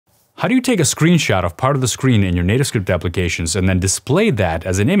How do you take a screenshot of part of the screen in your NativeScript applications and then display that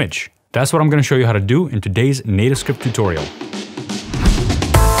as an image? That's what I'm going to show you how to do in today's NativeScript tutorial.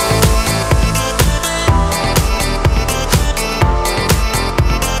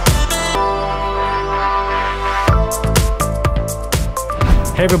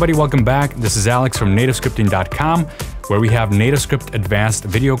 Hey everybody, welcome back. This is Alex from nativescripting.com, where we have NativeScript advanced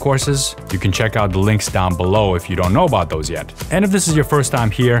video courses. You can check out the links down below if you don't know about those yet. And if this is your first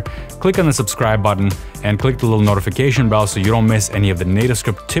time here, click on the subscribe button and click the little notification bell so you don't miss any of the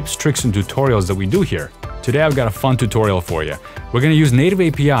NativeScript tips, tricks, and tutorials that we do here. Today I've got a fun tutorial for you. We're going to use native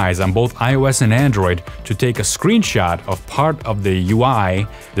APIs on both iOS and Android to take a screenshot of part of the UI.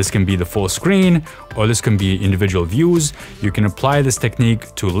 This can be the full screen, or this can be individual views. You can apply this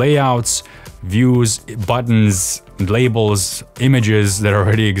technique to layouts, views, buttons, labels, images that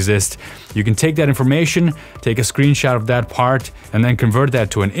already exist. You can take that information, take a screenshot of that part, and then convert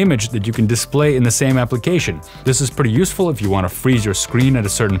that to an image that you can display in the same application. This is pretty useful if you want to freeze your screen at a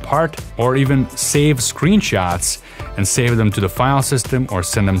certain part, or even save screenshots and save them to the file system or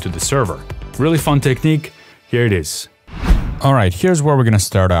send them to the server. Really fun technique. Here it is. All right, here's where we're going to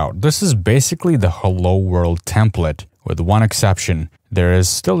start out. This is basically the Hello World template with one exception. There is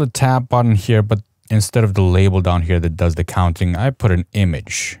still a tab button here, but instead of the label down here that does the counting, I put an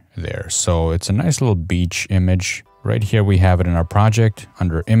image there. So it's a nice little beach image. Right here we have it in our project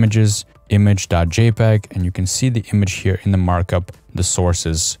under images, image.jpg, and you can see the image here in the markup. The source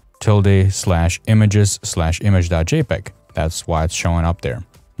is ~images/image.jpg. That's why it's showing up there.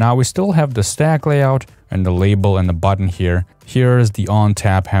 Now we still have the stack layout and the label and the button here. Here is the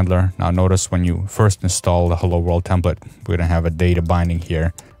on-tap handler. Now notice when you first install the Hello World template, we're gonna have a data binding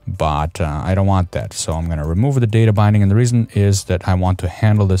here, but I don't want that. So I'm gonna remove the data binding, and the reason is that I want to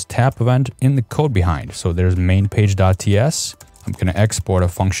handle this tap event in the code behind. So there's main page.ts. I'm gonna export a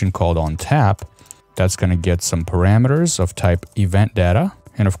function called onTap. That's gonna get some parameters of type event data.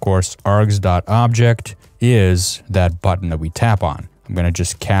 And of course, args.object is that button that we tap on. I'm gonna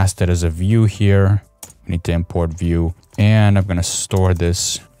just cast it as a view here. We need to import view, and I'm gonna store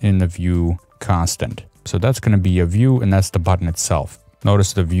this in the view constant. So that's gonna be a view, and that's the button itself.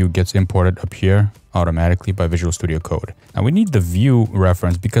 Notice the view gets imported up here automatically by Visual Studio Code. Now we need the view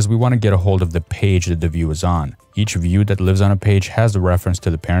reference because we want to get a hold of the page that the view is on. Each view that lives on a page has the reference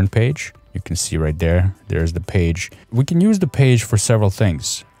to the parent page. You can see right there, there's the page. We can use the page for several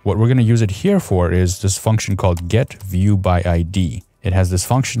things. What we're going to use it here for is this function called getViewById. It has this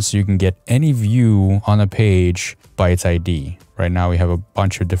function so you can get any view on a page by its ID. Right now we have a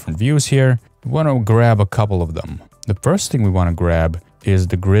bunch of different views here. We want to grab a couple of them. The first thing we want to grab is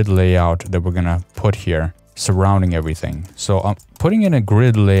the grid layout that we're going to put here surrounding everything. So I'm putting in a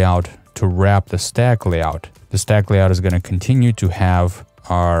grid layout to wrap the stack layout. The stack layout is going to continue to have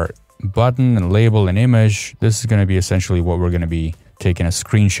our button and label and image. This is going to be essentially what we're going to be taking a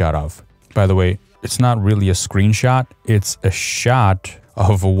screenshot of. By the way, it's not really a screenshot. It's a shot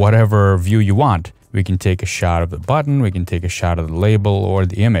of whatever view you want. We can take a shot of the button, we can take a shot of the label or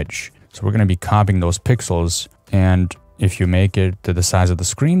the image. So we're going to be copying those pixels, and if you make it to the size of the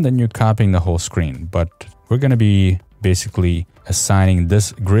screen, then you're copying the whole screen. But we're going to be basically assigning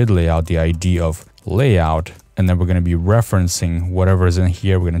this grid layout the ID of layout, and then we're going to be referencing whatever is in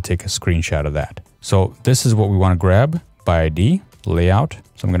here. We're going to take a screenshot of that. So this is what we want to grab by ID, layout.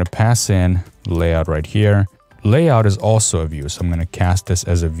 So I'm going to pass in layout right here. Layout is also a view, so I'm going to cast this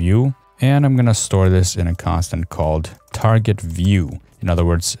as a view, and I'm going to store this in a constant called target view. In other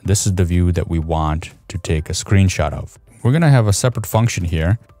words, this is the view that we want to take a screenshot of. We're going to have a separate function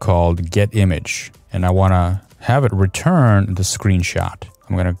here called getImage, and I want to have it return the screenshot.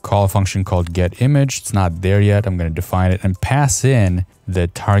 I'm going to call a function called getImage. It's not there yet. I'm going to define it and pass in the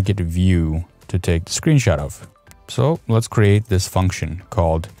target view to take the screenshot of. So let's create this function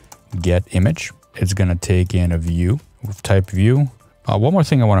called getImage. It's going to take in a view with type view. One more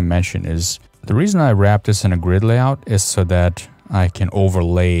thing I want to mention is the reason I wrap this in a grid layout is so that I can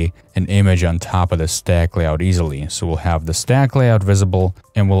overlay an image on top of the stack layout easily. So we'll have the stack layout visible,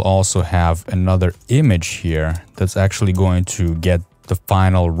 and we'll also have another image here that's actually going to get the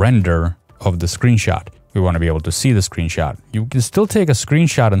final render of the screenshot. We want to be able to see the screenshot. You can still take a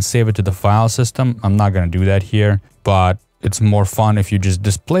screenshot and save it to the file system. I'm not going to do that here, but it's more fun if you just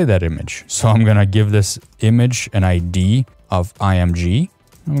display that image. So I'm going to give this image an ID of IMG.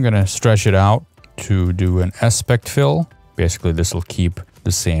 I'm going to stretch it out to do an aspect fill. Basically, this will keep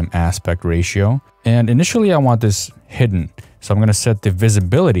the same aspect ratio. And initially, I want this hidden. So I'm going to set the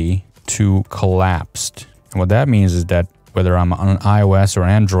visibility to collapsed. And what that means is that whether I'm on iOS or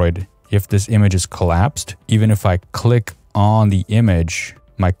Android, if this image is collapsed, even if I click on the image,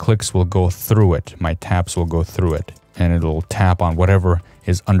 my clicks will go through it. My taps will go through it. And it'll tap on whatever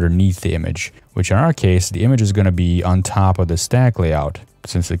is underneath the image, which in our case, the image is going to be on top of the stack layout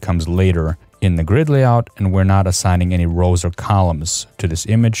since it comes later in the grid layout, and we're not assigning any rows or columns to this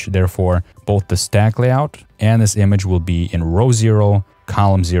image. Therefore, both the stack layout and this image will be in row 0,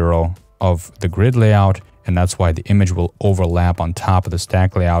 column 0 of the grid layout, and that's why the image will overlap on top of the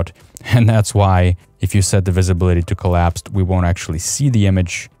stack layout. And that's why if you set the visibility to collapsed, we won't actually see the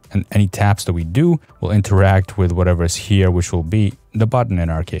image, and any taps that we do will interact with whatever is here, which will be the button in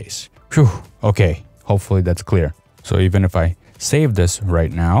our case. Phew, okay, hopefully that's clear. So even if I save this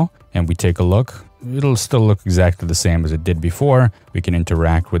right now and we take a look, it'll still look exactly the same as it did before. We can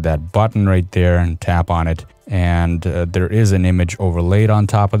interact with that button right there and tap on it. And there is an image overlaid on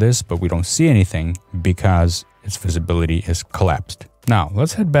top of this, but we don't see anything because its visibility is collapsed. Now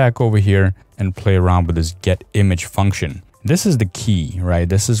let's head back over here and play around with this get image function. This is the key, right?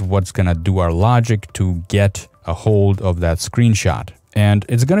 This is what's gonna do our logic to get a hold of that screenshot. And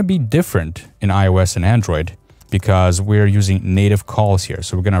it's gonna be different in iOS and Android because we're using native calls here.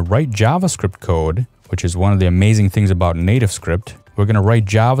 So we're gonna write JavaScript code, which is one of the amazing things about NativeScript. We're gonna write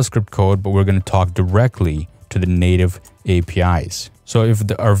JavaScript code, but we're gonna talk directly to the native APIs. So if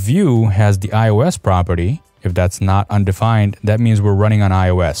our view has the iOS property, if that's not undefined, that means we're running on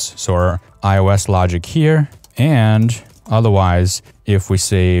iOS. So our iOS logic here, and otherwise, if we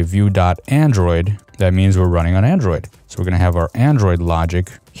say view.android, that means we're running on Android. So we're going to have our Android logic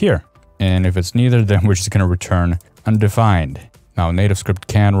here. And if it's neither, then we're just going to return undefined. Now, NativeScript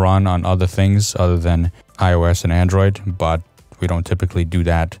can run on other things other than iOS and Android, but we don't typically do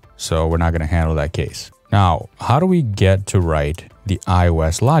that. So we're not going to handle that case. Now, how do we get to write the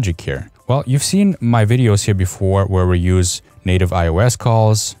iOS logic here? Well, you've seen my videos here before where we use native iOS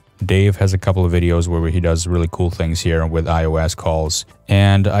calls. Dave has a couple of videos where he does really cool things here with iOS calls.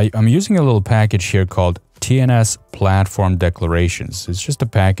 And I'm using a little package here called TNS Platform Declarations. It's just a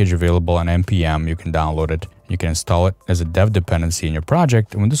package available on NPM. You can download it. You can install it as a dev dependency in your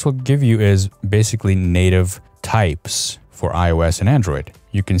project. And what this will give you is basically native types for iOS and Android.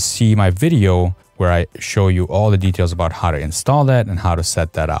 You can see my video where I show you all the details about how to install that and how to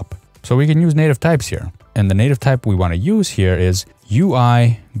set that up. So we can use native types here. And the native type we want to use here is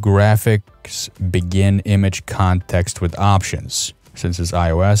UI graphics begin image context with options. Since it's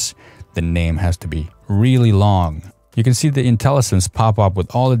iOS, the name has to be really long. You can see the IntelliSense pop up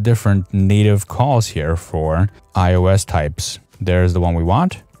with all the different native calls here for iOS types. There's the one we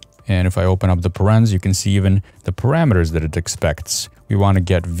want. And if I open up the parens, you can see even the parameters that it expects. We want to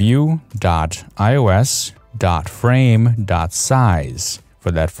get view.ios.frame.size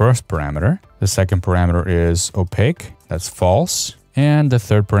for that first parameter. The second parameter is opaque, that's false. And the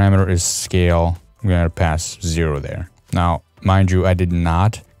third parameter is scale. I'm going to pass 0 there. Now, mind you, I did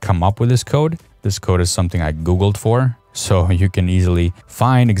not come up with this code. This code is something I Googled for. So you can easily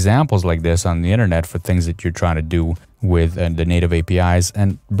find examples like this on the internet for things that you're trying to do with the native APIs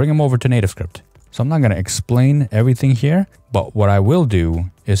and bring them over to NativeScript. So I'm not going to explain everything here, but what I will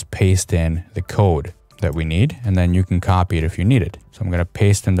do is paste in the code that we need, and then you can copy it if you need it. So I'm going to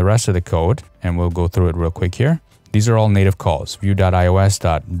paste in the rest of the code, and we'll go through it real quick here. These are all native calls.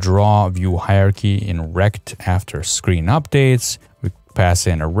 View.ios.draw view hierarchy in rect after screen updates. We pass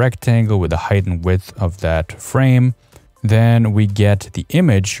in a rectangle with the height and width of that frame. Then we get the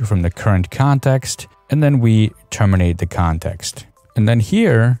image from the current context, and then we terminate the context. And then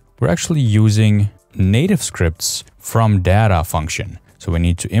here, we're actually using NativeScript's from data function. So we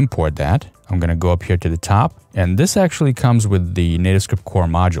need to import that. I'm going to go up here to the top, and this actually comes with the NativeScript core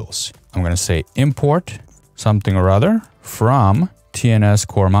modules. I'm going to say import something or other from TNS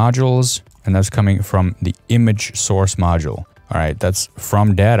core modules, and that's coming from the image source module. All right, that's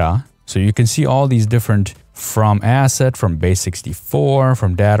from data. So you can see all these different from asset, from base64,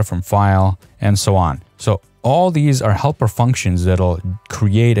 from data, from file, and so on. So all these are helper functions that'll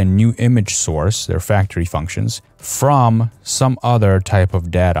create a new image source, they're factory functions, from some other type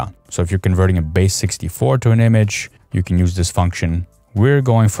of data. So if you're converting a base64 to an image, you can use this function. We're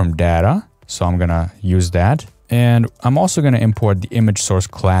going from data, so I'm gonna use that. And I'm also gonna import the image source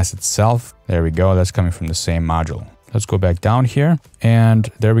class itself. There we go, that's coming from the same module. Let's go back down here, and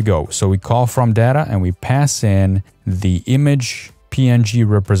there we go. So we call from data, and we pass in the image PNG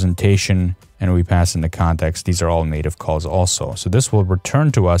representation, and we pass in the context. These are all native calls also. So this will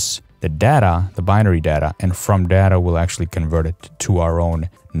return to us the data, the binary data, and from data we'll actually convert it to our own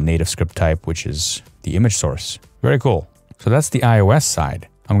NativeScript type, which is the image source. Very cool. So that's the iOS side.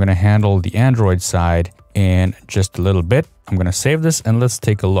 I'm going to handle the Android side in just a little bit. I'm going to save this and let's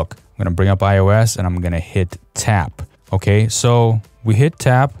take a look. I'm going to bring up iOS and I'm going to hit tap Okay, so we hit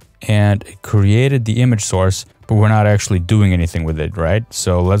tap and it created the image source, but we're not actually doing anything with it, right?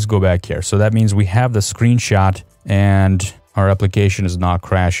 So let's go back here. So that means we have the screenshot and our application is not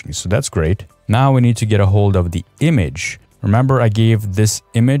crashing. So that's great. Now we need to get a hold of the image. Remember, I gave this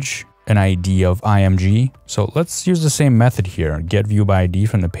image an ID of img. So let's use the same method here. Get view by ID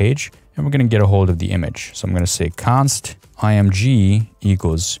from the page, and we're going to get a hold of the image. So I'm going to say const img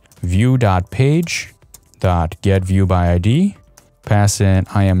equals view.page.get view by ID. Pass in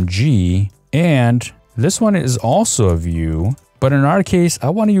img, and this one is also a view, but in our case, I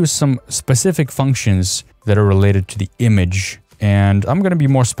want to use some specific functions that are related to the image, and I'm going to be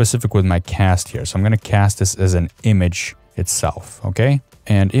more specific with my cast here. So I'm going to cast this as an image itself, okay?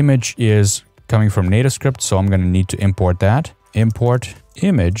 And image is coming from NativeScript, so I'm going to need to import that. Import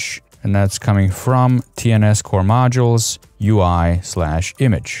image, and that's coming from TNS core modules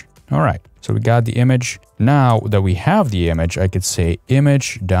UI/image. All right, so we got the image. Now that we have the image, I could say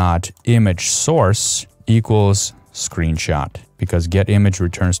image.imageSource equals screenshot, because getImage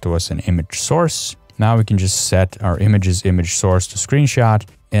returns to us an image source. Now we can just set our image's image source to screenshot,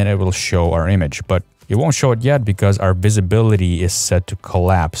 and it will show our image. But it won't show it yet because our visibility is set to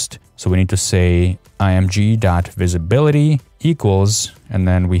collapsed. So we need to say img.visibility equals, and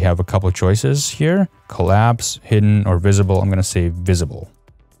then we have a couple choices here: collapse, hidden, or visible. I'm going to say visible.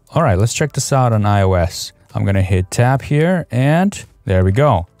 All right, let's check this out on iOS. I'm going to hit tab here, and there we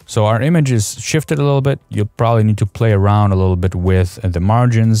go. So our image is shifted a little bit. You'll probably need to play around a little bit with the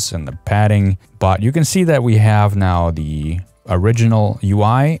margins and the padding, but you can see that we have now the original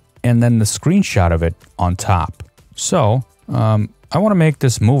UI and then the screenshot of it on top. So I want to make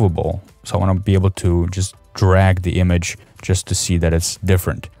this movable. So I want to be able to just drag the image just to see that it's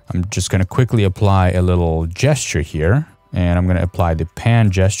different. I'm just going to quickly apply a little gesture here, and I'm going to apply the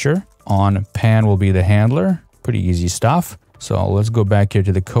pan gesture. On pan will be the handler. Pretty easy stuff. So let's go back here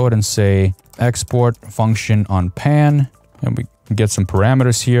to the code and say export function on pan, and we get some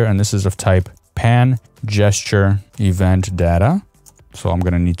parameters here, and this is of type pan gesture event data. So I'm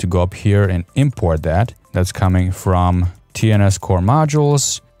going to need to go up here and import that. That's coming from TNS core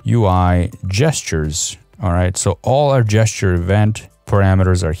modules UI gestures. All right, so all our gesture event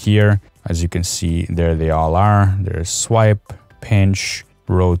parameters are here. As you can see, there they all are. There's swipe, pinch,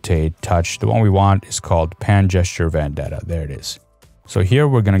 rotate, touch. The one we want is called pan gesture event data. There it is. So here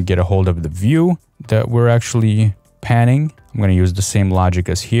we're going to get a hold of the view that we're actually panning. I'm going to use the same logic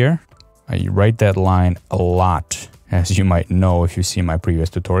as here. I write that line a lot, as you might know if you see my previous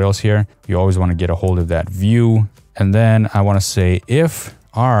tutorials here. You always want to get a hold of that view. And then I want to say if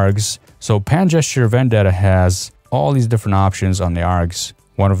args. So pan gesture event data has all these different options on the args.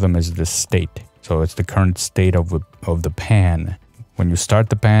 One of them is the state. So it's the current state of the pan. When you start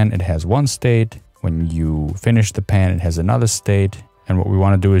the pan, it has one state. When you finish the pan, it has another state. And what we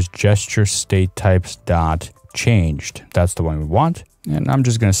want to do is gesture state types dot changed. That's the one we want. And I'm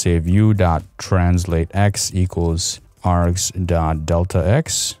just going to say view.translateX equals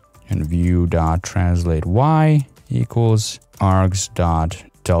args.deltaX, and view.translateY equals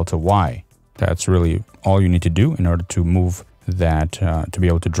args.deltaY. That's really all you need to do in order to move that, to be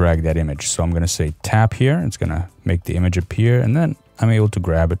able to drag that image. So I'm going to say tap here. It's going to make the image appear, and then I'm able to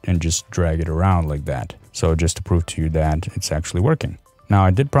grab it and just drag it around like that. So just to prove to you that it's actually working. Now,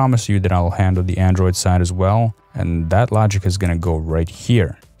 I did promise you that I'll handle the Android side as well, and that logic is going to go right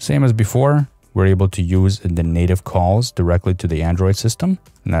here. Same as before, we're able to use the native calls directly to the Android system,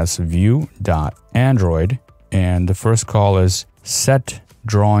 and that's view.android. And the first call is set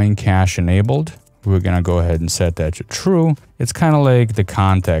drawing cache enabled. We're going to go ahead and set that to true. It's kind of like the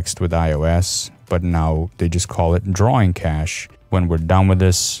context with iOS, but now they just call it drawing cache. When we're done with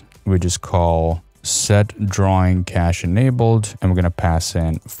this, we just call set drawing cache enabled, and we're going to pass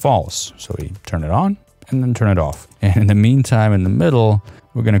in false. So we turn it on and then turn it off. And in the meantime, in the middle,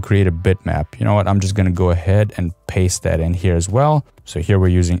 we're going to create a bitmap. You know what? I'm just going to go ahead and paste that in here as well. So here we're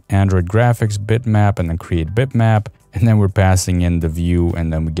using Android graphics bitmap and then create bitmap. And then we're passing in the view,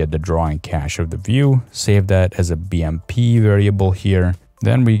 and then we get the drawing cache of the view. Save that as a BMP variable here.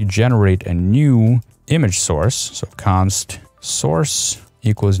 Then we generate a new image source. So const source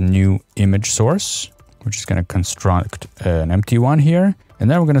equals new image source, which is going to construct an empty one here.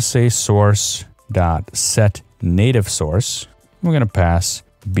 And then we're going to say source dot set native source. We're going to pass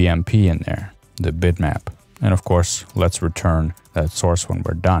BMP in there, the bitmap. And of course, let's return that source when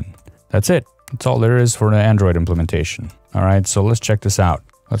we're done. That's it. That's all there is for the Android implementation. All right, so let's check this out.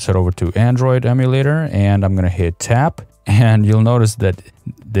 Let's head over to Android emulator, and I'm going to hit tap. And you'll notice that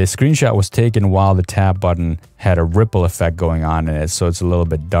the screenshot was taken while the tap button had a ripple effect going on in it, so it's a little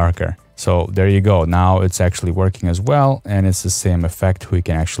bit darker. So there you go. Now it's actually working as well, and it's the same effect. We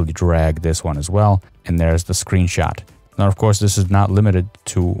can actually drag this one as well, and there's the screenshot. Now, of course, this is not limited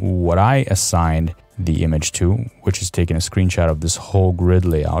to what I assigned the image to, which is taking a screenshot of this whole grid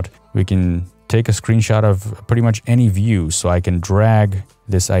layout. We can take a screenshot of pretty much any view. So I can drag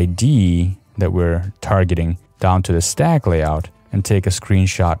this ID that we're targeting down to the stack layout and take a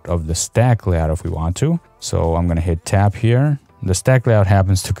screenshot of the stack layout if we want to. So I'm going to hit tab here. The stack layout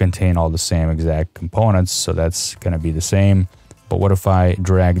happens to contain all the same exact components, so that's going to be the same. But what if I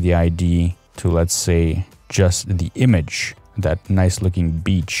drag the ID to, let's say, just the image, that nice looking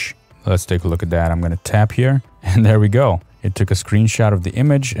beach? Let's take a look at that. I'm going to tap here, and there we go. It took a screenshot of the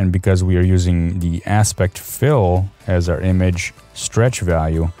image, and because we are using the aspect fill as our image stretch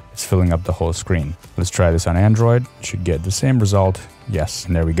value, it's filling up the whole screen. Let's try this on Android. Should get the same result. Yes,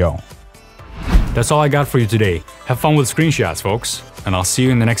 and there we go. That's all I got for you today. Have fun with screenshots, folks, and I'll see you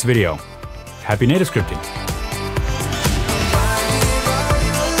in the next video. Happy native scripting!